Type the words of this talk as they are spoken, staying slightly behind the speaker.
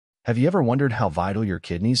Have you ever wondered how vital your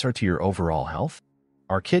kidneys are to your overall health?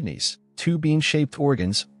 Our kidneys, two bean-shaped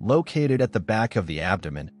organs located at the back of the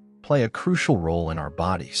abdomen, play a crucial role in our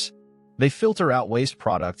bodies. They filter out waste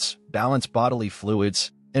products, balance bodily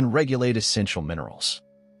fluids, and regulate essential minerals.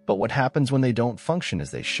 But what happens when they don't function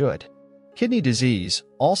as they should? Kidney disease,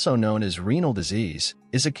 also known as renal disease,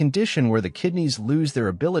 is a condition where the kidneys lose their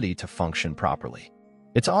ability to function properly.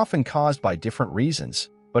 It's often caused by different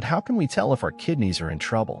reasons, but how can we tell if our kidneys are in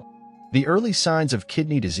trouble? The early signs of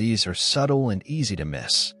kidney disease are subtle and easy to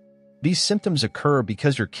miss. These symptoms occur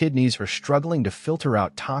because your kidneys are struggling to filter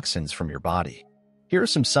out toxins from your body. Here are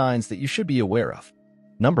some signs that you should be aware of.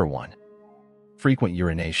 Number 1. Frequent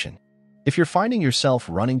urination. If you're finding yourself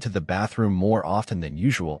running to the bathroom more often than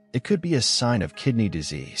usual, it could be a sign of kidney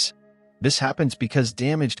disease. This happens because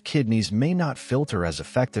damaged kidneys may not filter as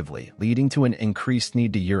effectively, leading to an increased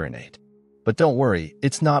need to urinate. But don't worry,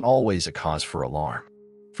 it's not always a cause for alarm.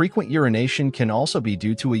 Frequent urination can also be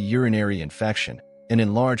due to a urinary infection, an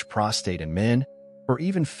enlarged prostate in men, or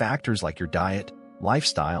even factors like your diet,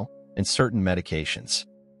 lifestyle, and certain medications.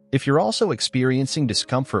 If you're also experiencing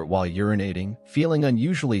discomfort while urinating, feeling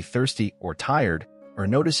unusually thirsty or tired, or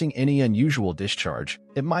noticing any unusual discharge,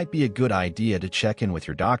 it might be a good idea to check in with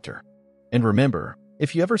your doctor. And remember,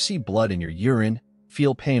 if you ever see blood in your urine,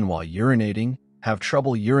 feel pain while urinating, have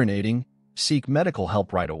trouble urinating, seek medical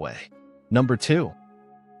help right away. Number 2.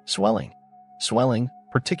 Swelling. Swelling,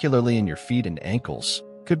 particularly in your feet and ankles,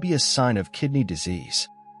 could be a sign of kidney disease.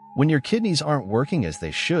 When your kidneys aren't working as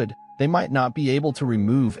they should, they might not be able to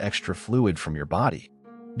remove extra fluid from your body.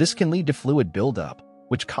 This can lead to fluid buildup,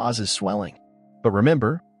 which causes swelling. But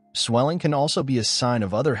remember, swelling can also be a sign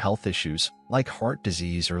of other health issues like heart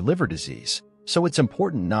disease or liver disease, so it's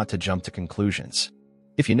important not to jump to conclusions.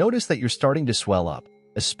 If you notice that you're starting to swell up,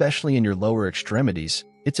 especially in your lower extremities,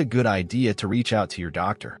 it's a good idea to reach out to your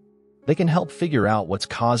doctor. They can help figure out what's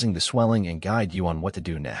causing the swelling and guide you on what to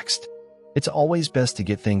do next. It's always best to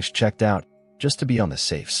get things checked out just to be on the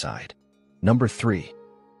safe side. Number 3.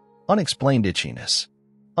 Unexplained itchiness.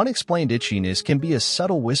 Unexplained itchiness can be a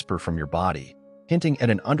subtle whisper from your body, hinting at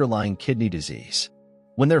an underlying kidney disease.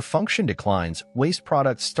 When their function declines, waste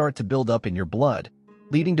products start to build up in your blood,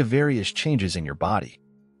 leading to various changes in your body.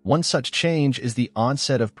 One such change is the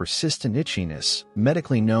onset of persistent itchiness,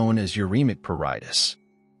 medically known as uremic pruritus.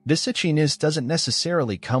 This itchiness doesn't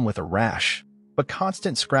necessarily come with a rash, but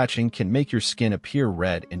constant scratching can make your skin appear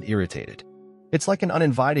red and irritated. It's like an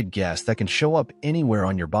uninvited guest that can show up anywhere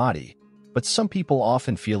on your body, but some people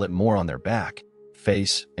often feel it more on their back,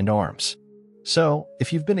 face, and arms. So,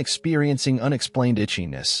 if you've been experiencing unexplained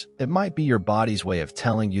itchiness, it might be your body's way of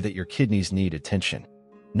telling you that your kidneys need attention.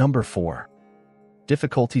 Number 4.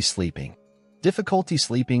 Difficulty sleeping. Difficulty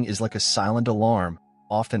sleeping is like a silent alarm,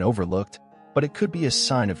 often overlooked, but it could be a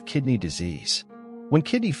sign of kidney disease. When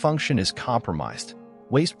kidney function is compromised,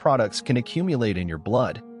 waste products can accumulate in your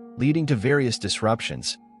blood, leading to various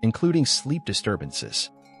disruptions, including sleep disturbances.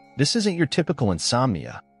 This isn't your typical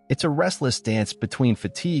insomnia. It's a restless dance between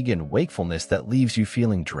fatigue and wakefulness that leaves you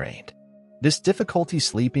feeling drained. This difficulty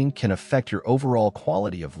sleeping can affect your overall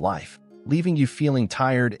quality of life, leaving you feeling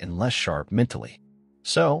tired and less sharp mentally.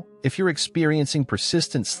 So, if you're experiencing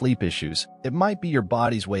persistent sleep issues, it might be your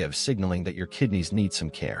body's way of signaling that your kidneys need some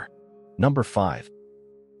care. Number 5.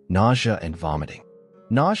 Nausea and vomiting.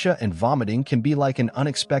 Nausea and vomiting can be like an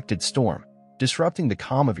unexpected storm, disrupting the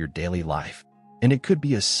calm of your daily life, and it could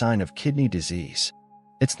be a sign of kidney disease.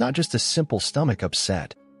 It's not just a simple stomach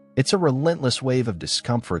upset. It's a relentless wave of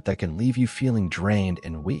discomfort that can leave you feeling drained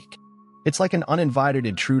and weak. It's like an uninvited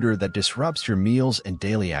intruder that disrupts your meals and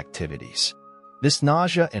daily activities. This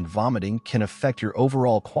nausea and vomiting can affect your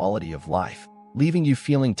overall quality of life, leaving you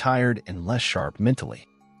feeling tired and less sharp mentally.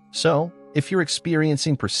 So, if you're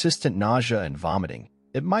experiencing persistent nausea and vomiting,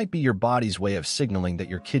 it might be your body's way of signaling that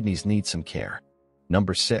your kidneys need some care.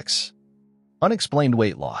 Number 6. Unexplained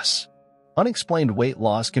weight loss. Unexplained weight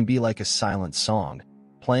loss can be like a silent song,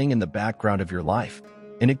 playing in the background of your life,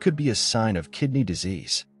 and it could be a sign of kidney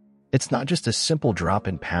disease. It's not just a simple drop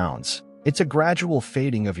in pounds. It's a gradual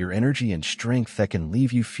fading of your energy and strength that can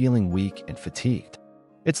leave you feeling weak and fatigued.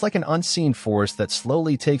 It's like an unseen force that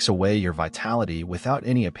slowly takes away your vitality without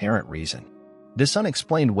any apparent reason. This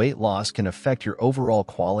unexplained weight loss can affect your overall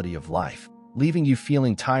quality of life, leaving you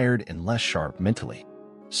feeling tired and less sharp mentally.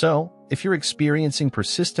 So, if you're experiencing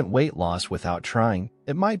persistent weight loss without trying,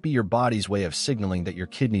 it might be your body's way of signaling that your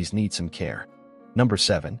kidneys need some care. Number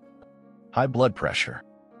 7. High blood pressure.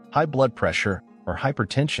 High blood pressure, or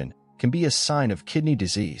hypertension, can be a sign of kidney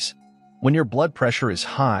disease. When your blood pressure is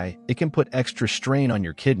high, it can put extra strain on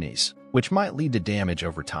your kidneys, which might lead to damage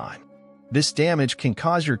over time. This damage can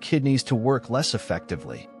cause your kidneys to work less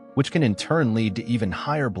effectively, which can in turn lead to even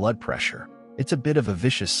higher blood pressure. It's a bit of a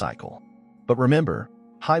vicious cycle. But remember,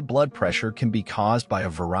 high blood pressure can be caused by a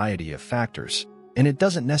variety of factors, and it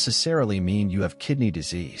doesn't necessarily mean you have kidney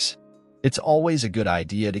disease. It's always a good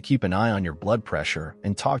idea to keep an eye on your blood pressure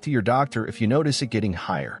and talk to your doctor if you notice it getting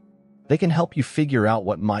higher. They can help you figure out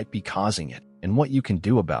what might be causing it and what you can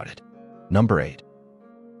do about it. Number 8.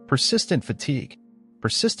 Persistent fatigue.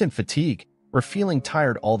 Persistent fatigue, or feeling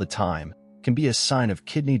tired all the time, can be a sign of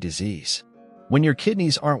kidney disease. When your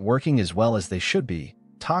kidneys aren't working as well as they should be,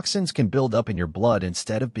 toxins can build up in your blood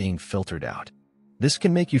instead of being filtered out. This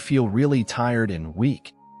can make you feel really tired and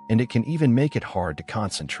weak, and it can even make it hard to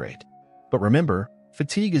concentrate. But remember,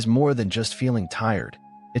 fatigue is more than just feeling tired.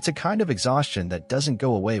 It's a kind of exhaustion that doesn't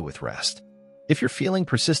go away with rest. If you're feeling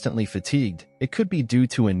persistently fatigued, it could be due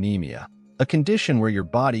to anemia, a condition where your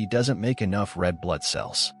body doesn't make enough red blood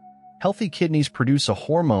cells. Healthy kidneys produce a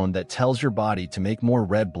hormone that tells your body to make more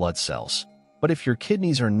red blood cells. But if your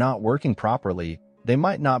kidneys are not working properly, they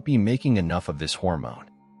might not be making enough of this hormone.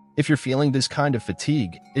 If you're feeling this kind of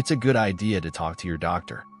fatigue, it's a good idea to talk to your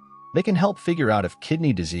doctor. They can help figure out if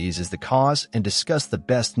kidney disease is the cause and discuss the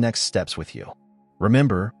best next steps with you.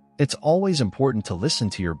 Remember, it's always important to listen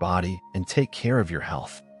to your body and take care of your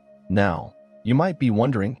health. Now, you might be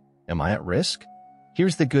wondering, am I at risk?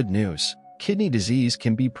 Here's the good news. Kidney disease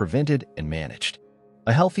can be prevented and managed.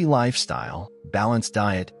 A healthy lifestyle, balanced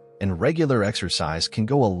diet, and regular exercise can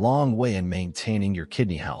go a long way in maintaining your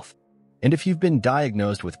kidney health. And if you've been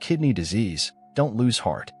diagnosed with kidney disease, don't lose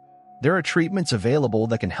heart. There are treatments available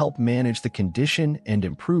that can help manage the condition and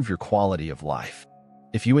improve your quality of life.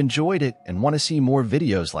 If you enjoyed it and want to see more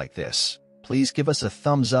videos like this, please give us a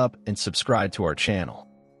thumbs up and subscribe to our channel.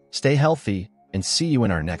 Stay healthy and see you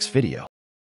in our next video.